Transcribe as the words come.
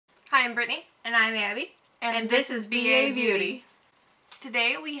Hi, I'm Brittany. And I'm Abby. And this is BA Beauty.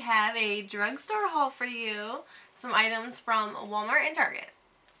 Today we have a drugstore haul for you. Some items from Walmart and Target.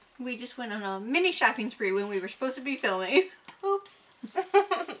 We just went on a mini shopping spree when we were supposed to be filming. Oops.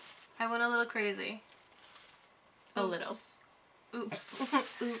 I went a little crazy. A little. Oops.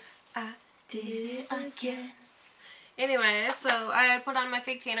 Oops. I did it again. Anyway, so I put on my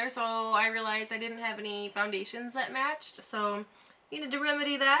fake tanner, so I realized I didn't have any foundations that matched, so needed to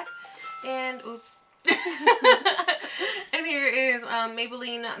remedy that. And oops. And here is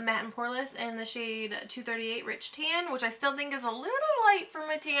Maybelline Matte and Poreless in the shade 238 Rich Tan, which I still think is a little light for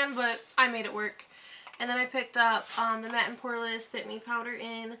my tan, but I made it work. And then I picked up the Matte and Poreless Fit Me Powder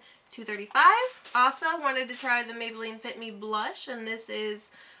in 235. Also wanted to try the Maybelline Fit Me Blush, and this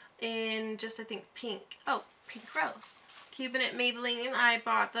is in just, I think, pink. Oh, Pink Rose. Keeping it Maybelline, I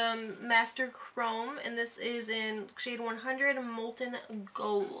bought the Master Chrome, and this is in shade 100 Molten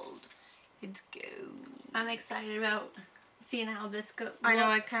Gold. It's gold. I'm excited about seeing how this goes. I know,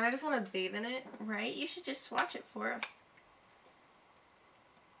 I kind of just want to bathe in it. Right? You should just swatch it for us.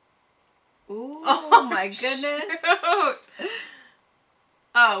 Ooh, Oh my goodness. Shoot.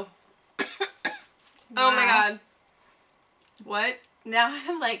 Oh. Oh my god. What? Now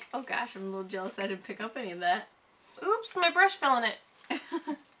I'm like, oh gosh, I'm a little jealous I didn't pick up any of that. Oops, my brush fell in it.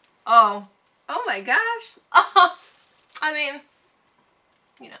 Oh. Oh my gosh. Oh. I mean,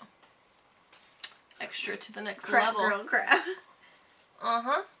 you know. Extra to the next Crap, level. girl, crap.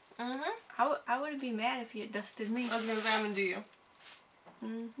 Uh-huh. Mm-hmm. I wouldn't be mad if you had dusted me. I was gonna say I'm gonna do you.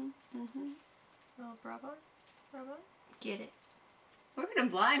 Mm-hmm. Oh, bravo. Bravo. Get it. We're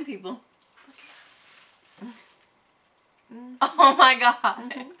gonna blind people. Oh my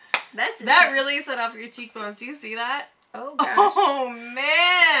god. That it. really set off your cheekbones. Do you see that? Oh gosh. Oh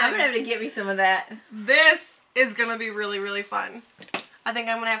man. I'm gonna have to get me some of that. This is gonna be really, really fun. I think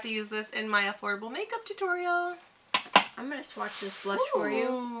I'm gonna have to use this in my affordable makeup tutorial. I'm gonna swatch this blush for you.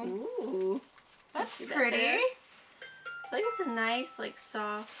 Ooh. That's See pretty. that I think it's a nice, like,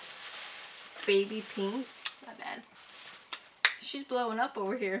 soft baby pink. Not bad. She's blowing up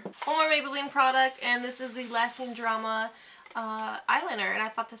over here. One more Maybelline product, and this is the Lasting Drama eyeliner, and I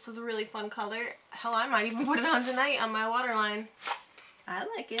thought this was a really fun color. Hell, I might even put it on tonight on my waterline. I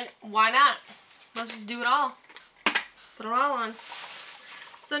like it. Why not? Let's just do it all. Put it all on.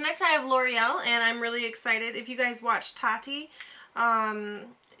 So next I have L'Oreal, and I'm really excited. If you guys watch Tati,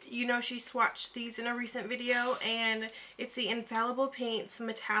 you know she swatched these in a recent video, and it's the Infallible Paints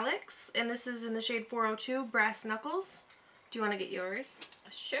Metallics, and this is in the shade 402 Brass Knuckles. Do you want to get yours?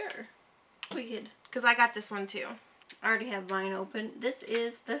 Sure. We could. Because I got this one too. I already have mine open. This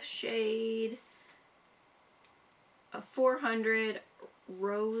is the shade 400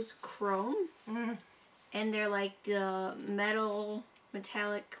 Rose Chrome. And they're like the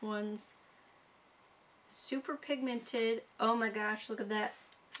metallic ones. Super pigmented. Oh my gosh, look at that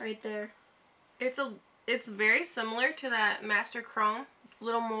right there. It's very similar to that Master Chrome. A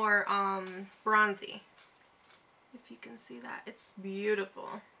little more bronzy. If you can see that. It's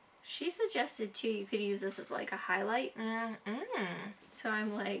beautiful. She suggested too you could use this as like a highlight. So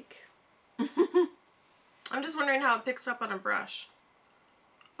I'm like I'm just wondering how it picks up on a brush.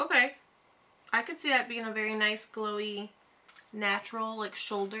 Okay. I could see that being a very nice glowy natural like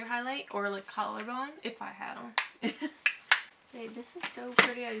shoulder highlight or like collarbone if I had them. Say, this is so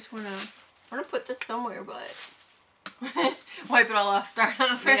pretty. I just want to put this somewhere, but wipe it all off, start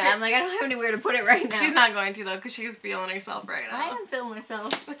over. Yeah, I'm like, I don't have anywhere to put it right now. She's not going to though, because she's feeling herself right now. I am feeling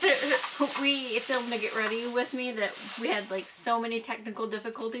myself. We filmed to get ready with me that we had like so many technical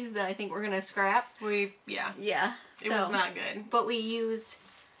difficulties that I think we're gonna scrap. Yeah. It So, was not good. but we used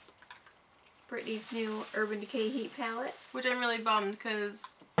Brittany's new Urban Decay Heat palette. Which I'm really bummed because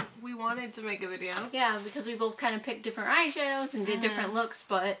we wanted to make a video. Yeah, because we both kind of picked different eyeshadows and did different looks,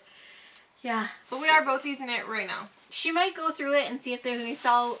 but yeah. But we are both using it right now. She might go through it and see if there's any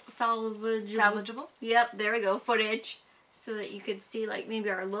salvageable. Yep, there we go, footage, so that you could see like maybe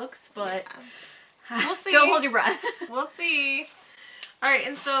our looks, but we'll see. Don't hold your breath. We'll see. Alright,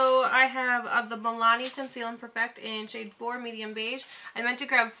 and so I have the Milani Conceal and Perfect in shade 4 Medium Beige. I meant to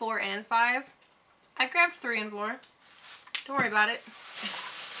grab 4 and 5. I grabbed 3 and 4. Don't worry about it.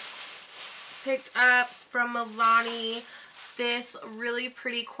 Picked up from Milani this really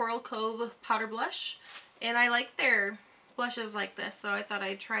pretty Coral Cove powder blush. And I like their blushes like this, so I thought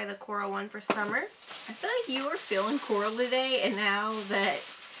I'd try the coral one for summer. I feel like you were feeling coral today, and now that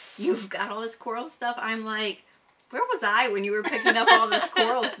you've got all this coral stuff, I'm like, where was I when you were picking up all this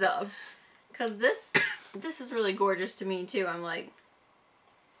coral stuff? Because this is really gorgeous to me, too. I'm like,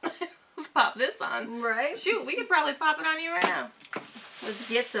 let's pop this on. Right? Shoot, we could probably pop it on you right now. Let's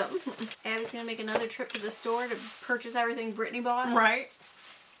get some. Abby's gonna make another trip to the store to purchase everything Brittany bought. Right.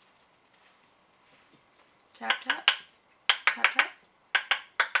 Tap, tap. Tap, tap.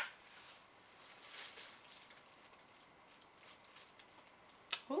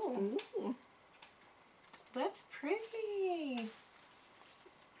 Ooh. Ooh. That's pretty.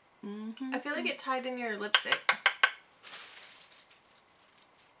 Mm-hmm. I feel like it tied in your lipstick.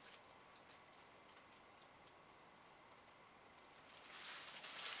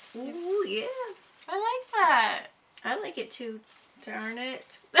 Ooh, yeah. I like that. I like it too. Darn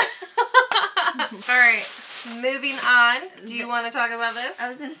it. Alright, moving on. Do you want to talk about this? I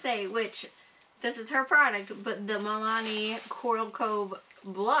was going to say, this is her product, but the Milani Coral Cove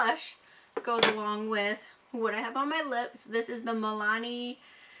blush goes along with what I have on my lips. This is the Milani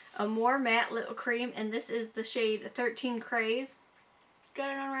Amore Matte Lip Cream, and this is the shade 13 Craze. Got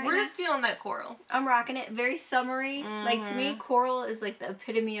it on right now. We're just feeling that coral. I'm rocking it. Very summery. Like, to me, coral is like the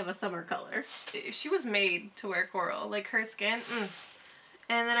epitome of a summer color. She was made to wear coral. Like, her skin.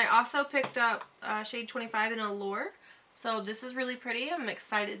 And then I also picked up shade 25 in Allure. So this is really pretty. I'm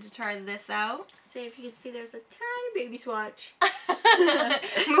excited to try this out. See if you can see there's a tiny baby swatch.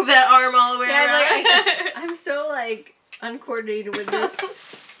 Move that arm all the way around. I'm so, like, uncoordinated with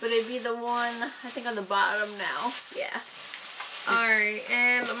this. But it'd be the one, I think, on the bottom now. Yeah. Alright,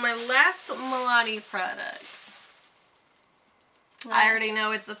 and my last Milani product. What? I already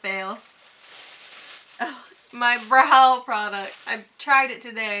know it's a fail. Oh. My brow product. I tried it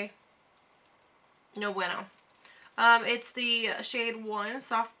today. No bueno. It's the shade 1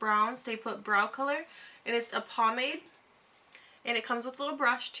 Soft Brown Stay Put Brow Color. And it's a pomade. And it comes with a little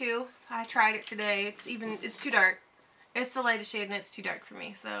brush too. I tried it today. It's too dark. It's the lightest shade and it's too dark for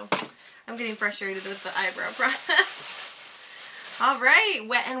me. So I'm getting frustrated with the eyebrow product. Alright,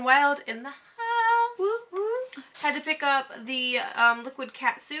 Wet n Wild in the house. Whoop, whoop. Had to pick up the liquid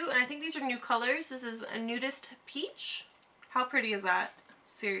catsuit, and I think these are new colors. This is a nudist peach. How pretty is that?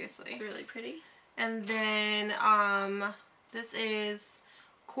 Seriously. It's really pretty. And then this is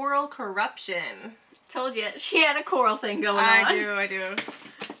Coral Corruption. Told you, she had a coral thing going on. I do.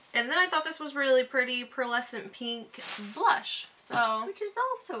 And then I thought this was really pretty pearlescent pink blush. So, which is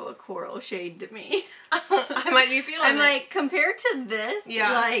also a coral shade to me. I might be feeling I'm like, compared to this,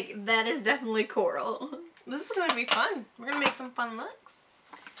 yeah, like, that is definitely coral. This is going to be fun. We're going to make some fun looks.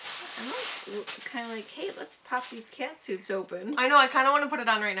 I'm like, kind of like, hey, let's pop these cat suits open. I know, I kind of want to put it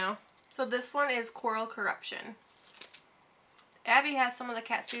on right now. So this one is Coral Corruption. Abby has some of the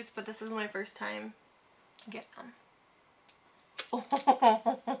cat suits, but this is my first time getting them.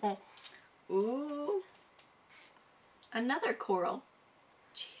 Oh. Ooh. Another coral.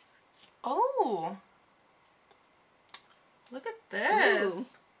 Jeez. Oh. Look at this. Ooh.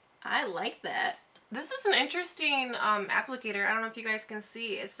 I like that. This is an interesting applicator. I don't know if you guys can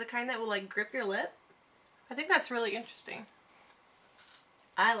see. It's the kind that will like grip your lip. I think that's really interesting.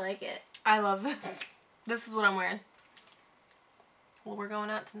 I like it. I love this. This is what I'm wearing. Well, we're going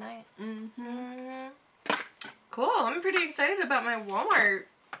out tonight. Cool. I'm pretty excited about my Walmart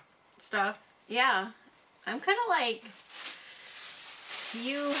stuff. Yeah. I'm kind of like, I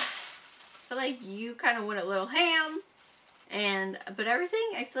feel like you kind of went a little ham, but everything,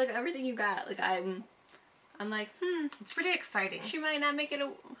 I feel like everything you got, like I'm like, It's pretty exciting. she might not make it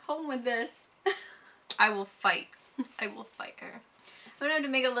home with this. I will fight. I will fight her. I'm gonna have to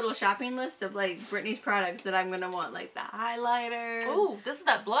make a little shopping list of like Brittany's products that I'm gonna want, like the highlighter. Ooh, this is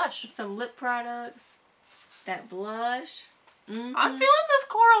that blush. Some lip products. That blush. I'm feeling this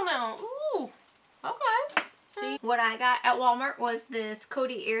coral now. Ooh. Okay. See, what I got at Walmart was this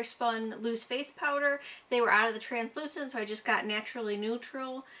Coty Airspun Loose Face Powder. They were out of the translucent, so I just got Naturally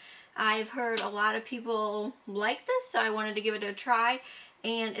Neutral. I've heard a lot of people like this, so I wanted to give it a try.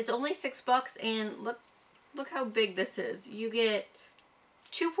 And it's only $6, and look how big this is. You get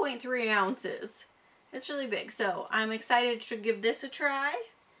 2.3 ounces. It's really big, so I'm excited to give this a try.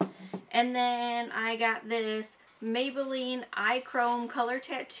 And then I got this Maybelline Eye Chrome Color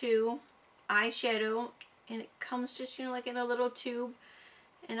Tattoo eyeshadow, and it comes just, you know, like in a little tube,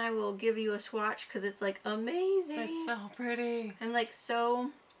 and I will give you a swatch because it's like amazing. It's so pretty. I'm like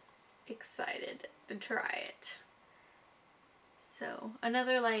so excited to try it. So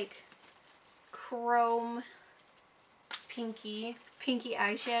another like chrome pinky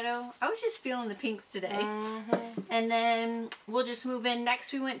eyeshadow. I was just feeling the pinks today. And then we'll just move in.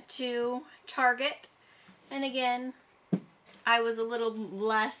 Next we went to Target, and again I was a little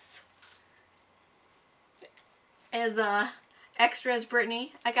less as extra as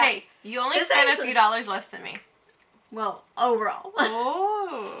Brittany. I got, hey, you only spent a few dollars less than me. Well, overall.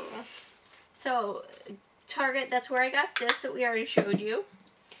 Oh. So Target, that's where I got this that we already showed you.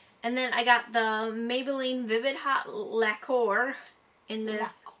 And then I got the Maybelline Vivid Hot Lacquer in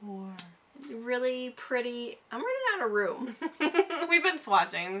this really pretty, I'm running out of room. We've been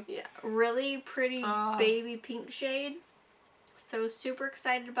swatching. Yeah, really pretty baby pink shade. So super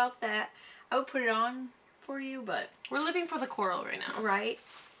excited about that. I would put it on for you, but we're living for the coral right now. Right.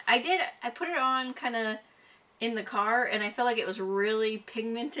 I put it on kind of in the car, and I felt like it was really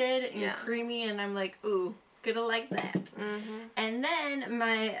pigmented and creamy, and I'm like, ooh, gonna like that. And then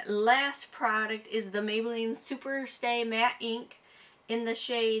my last product is the Maybelline Super Stay Matte Ink in the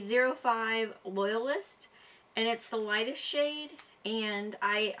shade 05 Loyalist, and it's the lightest shade, and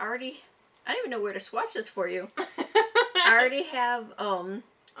I don't even know where to swatch this for you. I already have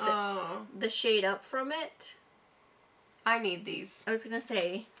the shade up from it. I need these. I was gonna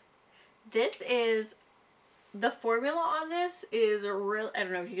say, this is, the formula on this is real. I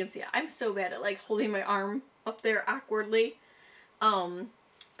don't know if you can see it. I'm so bad at like holding my arm up there awkwardly.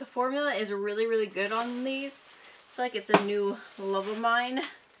 The formula is really, really good on these. I feel like it's a new love of mine.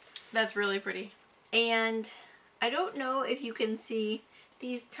 That's really pretty. And I don't know if you can see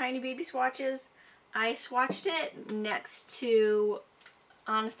these tiny baby swatches. I swatched it next to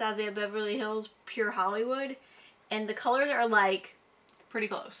Anastasia Beverly Hills Pure Hollywood, and the colors are like pretty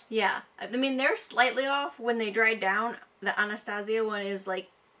close. Yeah. I mean, they're slightly off when they dried down. The Anastasia one is like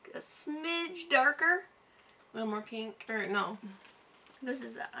a smidge darker. A little more pink, or no? This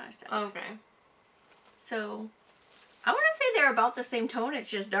is the Anastasia. Oh, okay. So, I want to say they're about the same tone, it's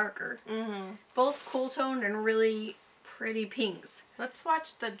just darker. Both cool toned and really pretty pinks. Let's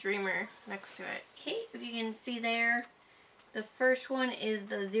swatch the Dreamer next to it. Okay, if you can see there, the first one is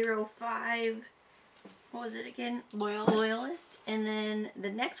the 05, what was it again? Loyalist. And then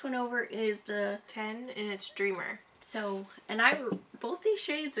the next one over is the 10, and it's Dreamer. So, and both these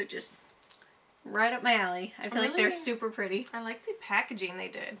shades are just right up my alley. I feel like they're super pretty. I like the packaging they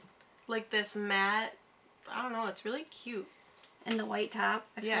did. Like this matte, I don't know, it's really cute. And the white top.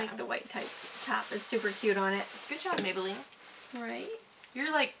 I feel like the white top is super cute on it. Good job, Maybelline. Right?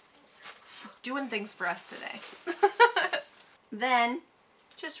 You're like doing things for us today. Then,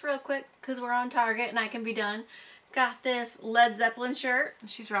 just real quick, because we're on Target and I can be done, got this Led Zeppelin shirt.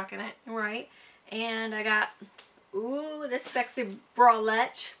 She's rocking it. Right. And I got, ooh, this sexy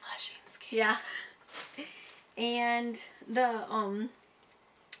bralette. She's blushing. Yeah. And the,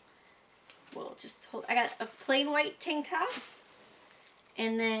 well, just hold, I got a plain white tank top.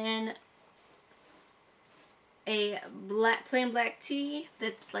 And then a plain black tee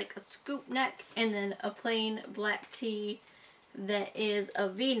that's like a scoop neck. And then a plain black tee that is a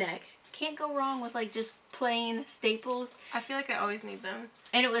V-neck. Can't go wrong with like just plain staples. I feel like I always need them.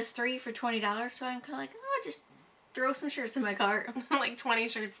 And it was 3 for $20, so I'm kind of like, oh, just throw some shirts in my cart. Like 20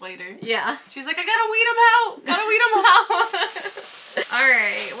 shirts later. Yeah. She's like, I gotta weed them out. Gotta weed them out.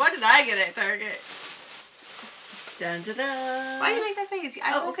 Alright, what did I get at Target? Dun, dun, dun. Why do you make that face?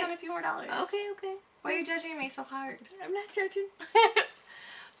 I almost spent a few more dollars. Okay, okay. Why are you judging me so hard? I'm not judging.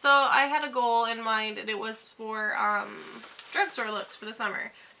 So I had a goal in mind, and it was for drugstore looks for the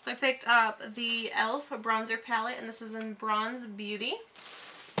summer. So I picked up the e.l.f. bronzer palette, and this is in Bronze Beauty.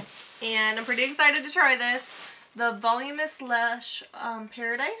 And I'm pretty excited to try this. The Voluminous Lash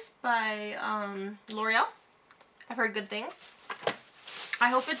Paradise by L'Oreal. I've heard good things. I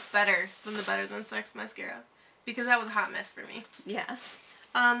hope it's better than the Better Than Sex mascara, because that was a hot mess for me. Yeah.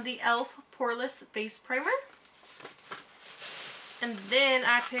 The e.l.f. Poreless Face Primer. And then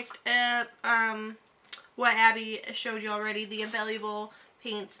I picked up what Abby showed you already, the Invaluable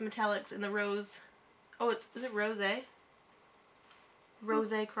Paints Metallics in the Rose. Oh, is it Rose?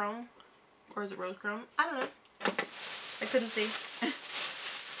 Rose Chrome? Or is it Rose Chrome? I don't know. I couldn't see.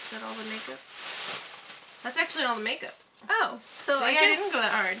 Is that all the makeup? That's actually all the makeup. Oh, so I didn't go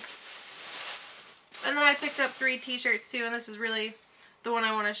that hard. And then I picked up 3 t-shirts too, and this is really the one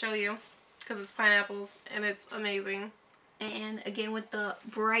I want to show you because it's pineapples and it's amazing. And again with the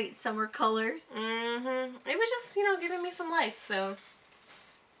bright summer colors. It was just, you know, giving me some life, so.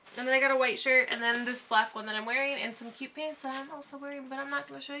 And then I got a white shirt and then this black one that I'm wearing and some cute pants that I'm also wearing, but I'm not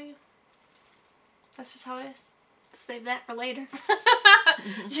going to show you. That's just how it is. Save that for later.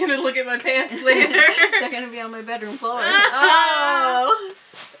 You're going to look at my pants later. They're going to be on my bedroom floor. Oh.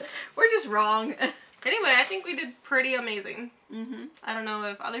 We're just wrong. Anyway, I think we did pretty amazing. I don't know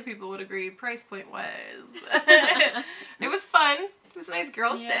if other people would agree price point wise. It was fun. It was a nice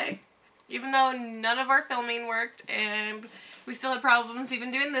girls' day. Even though none of our filming worked and we still had problems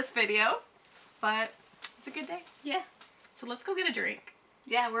even doing this video. But it's a good day. Yeah. So let's go get a drink.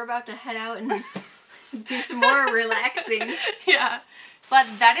 Yeah, we're about to head out and do some more relaxing. Yeah. But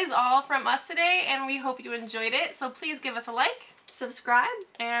that is all from us today, and we hope you enjoyed it. So please give us a like, subscribe,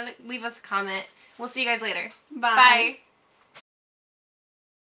 and leave us a comment. We'll see you guys later. Bye. Bye.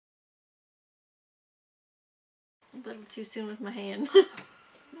 A little too soon with my hand.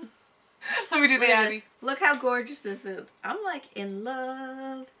 Let me do the Abby. Look how gorgeous this is. I'm like in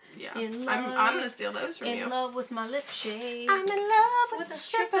love. Yeah. In love. I'm gonna steal those from you. In love with my lip shades. I'm in love with a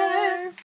stripper.